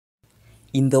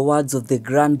In the words of the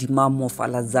Grand Imam of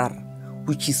Al-Azhar,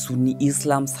 which is Sunni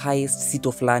Islam's highest seat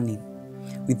of learning,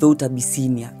 without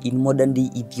Abyssinia in modern-day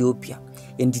Ethiopia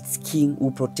and its king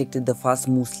who protected the first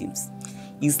Muslims,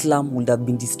 Islam would have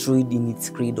been destroyed in its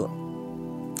cradle.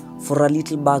 For a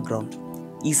little background,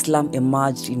 Islam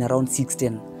emerged in around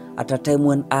 610 at a time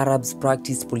when Arabs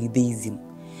practiced polytheism,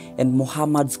 and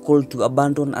Muhammad's call to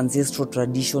abandon ancestral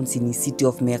traditions in his city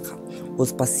of Mecca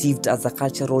was perceived as a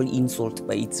cultural insult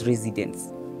by its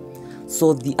residents.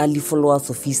 So the early followers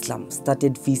of Islam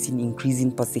started facing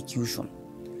increasing persecution.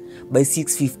 By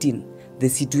 615, the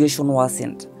situation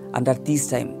worsened, and at this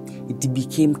time, it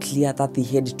became clear that they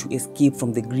had to escape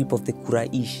from the grip of the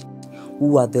Quraysh, who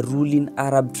were the ruling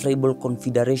Arab tribal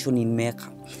confederation in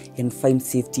Mecca, and find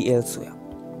safety elsewhere.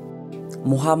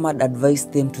 Muhammad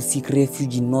advised them to seek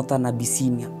refuge in northern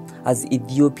Abyssinia, as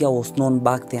Ethiopia was known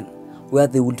back then, where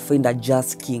they would find a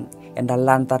just king and a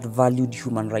land that valued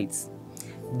human rights.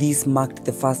 This marked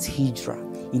the first hijrah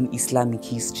in Islamic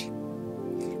history.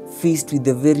 Faced with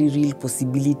the very real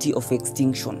possibility of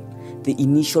extinction, the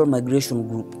initial migration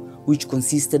group, which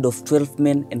consisted of 12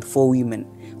 men and 4 women,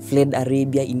 fled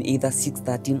Arabia in either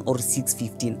 613 or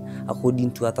 615,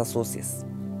 according to other sources.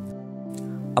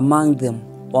 Among them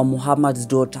were Muhammad's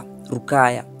daughter,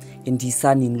 Ruqayya, and his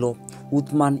son-in-law,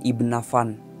 Uthman ibn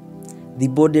Affan. They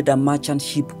boarded a merchant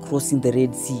ship crossing the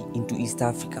Red Sea into East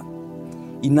Africa.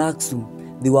 In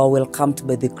Aksum, they were welcomed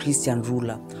by the Christian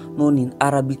ruler, known in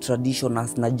Arabic tradition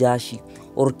as Najashi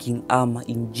or King Amma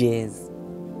in Jez.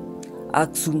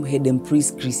 Aksum had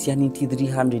embraced Christianity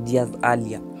 300 years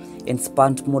earlier and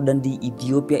spanned modern-day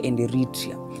Ethiopia and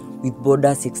Eritrea, with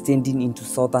borders extending into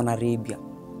southern Arabia.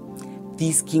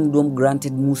 This kingdom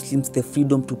granted Muslims the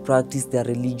freedom to practice their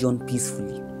religion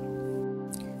peacefully.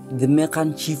 The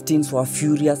Meccan chieftains were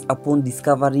furious upon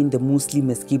discovering the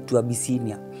Muslim escape to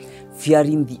Abyssinia,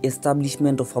 fearing the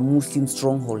establishment of a Muslim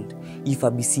stronghold if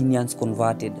Abyssinians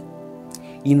converted.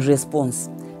 In response,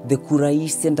 the Quraysh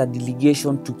sent a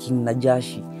delegation to King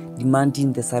Najashi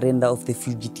demanding the surrender of the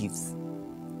fugitives.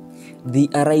 They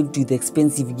arrived with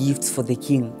expensive gifts for the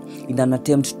king in an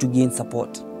attempt to gain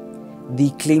support. They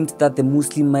claimed that the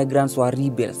Muslim migrants were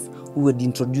rebels who had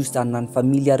introduced an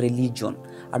unfamiliar religion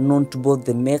unknown to both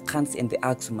the Meccans and the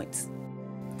Aksumites.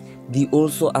 They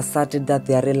also asserted that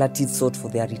their relatives sought for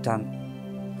their return.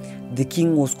 The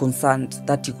king was concerned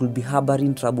that he could be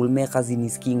harboring troublemakers in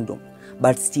his kingdom,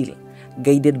 but still,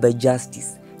 guided by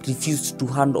justice, refused to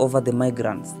hand over the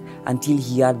migrants until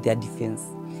he heard their defense.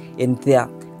 And there,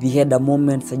 they had a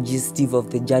moment suggestive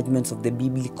of the judgments of the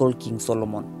biblical King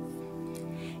Solomon.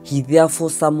 He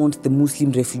therefore summoned the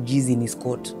Muslim refugees in his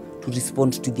court to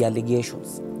respond to the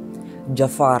allegations.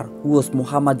 Jafar, who was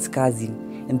Muhammad's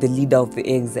cousin and the leader of the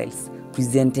exiles,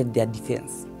 presented their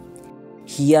defense.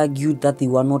 He argued that they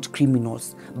were not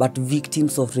criminals, but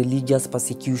victims of religious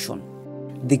persecution.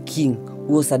 The king,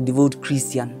 who was a devout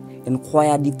Christian,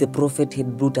 inquired if the prophet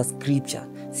had brought a scripture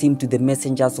same to the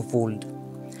messengers of old.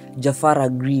 Jafar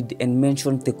agreed and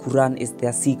mentioned the Quran as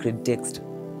their sacred text.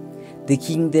 The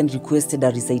king then requested a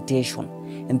recitation,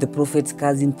 and the prophet's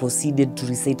cousin proceeded to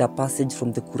recite a passage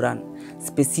from the Quran,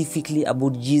 specifically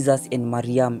about Jesus and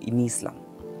Maryam in Islam.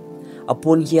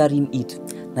 Upon hearing it,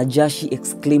 Najashi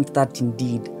exclaimed that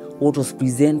indeed what was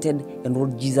presented and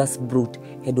what Jesus brought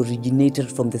had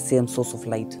originated from the same source of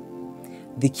light.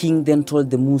 The king then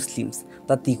told the Muslims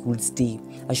that they could stay,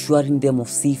 assuring them of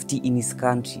safety in his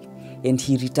country, and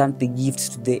he returned the gifts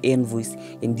to the envoys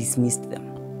and dismissed them.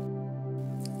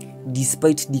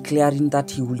 Despite declaring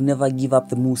that he would never give up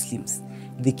the Muslims,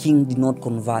 the king did not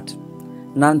convert.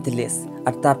 Nonetheless,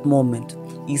 at that moment,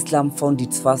 Islam found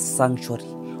its first sanctuary,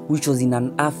 which was in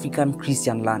an African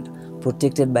Christian land,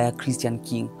 protected by a Christian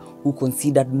king who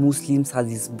considered Muslims as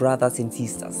his brothers and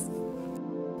sisters.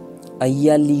 A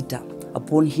year later,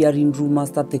 upon hearing rumors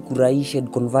that the Quraysh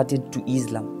had converted to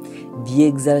Islam, the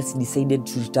exiles decided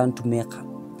to return to Mecca.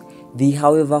 They,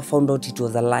 however, found out it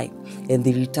was a lie, and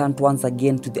they returned once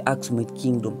again to the Aksumite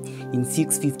kingdom in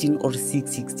 615 or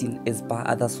 616 as per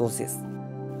other sources.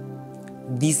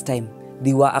 This time,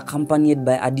 they were accompanied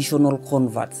by additional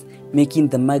converts, making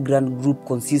the migrant group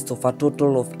consist of a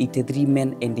total of 83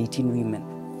 men and 18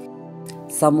 women.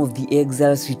 Some of the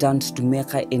exiles returned to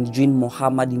Mecca and joined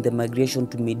Muhammad in the migration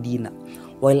to Medina,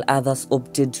 while others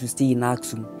opted to stay in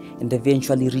Aksum and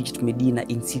eventually reached Medina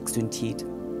in 628.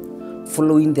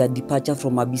 Following their departure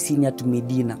from Abyssinia to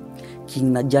Medina,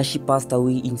 King Najashi passed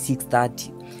away in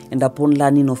 630, and upon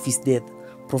learning of his death,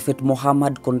 Prophet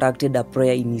Muhammad conducted a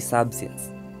prayer in his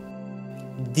absence.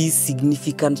 This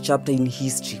significant chapter in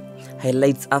history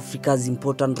highlights Africa's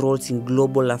important roles in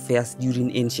global affairs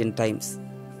during ancient times.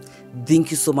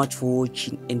 Thank you so much for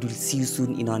watching, and we'll see you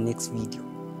soon in our next video.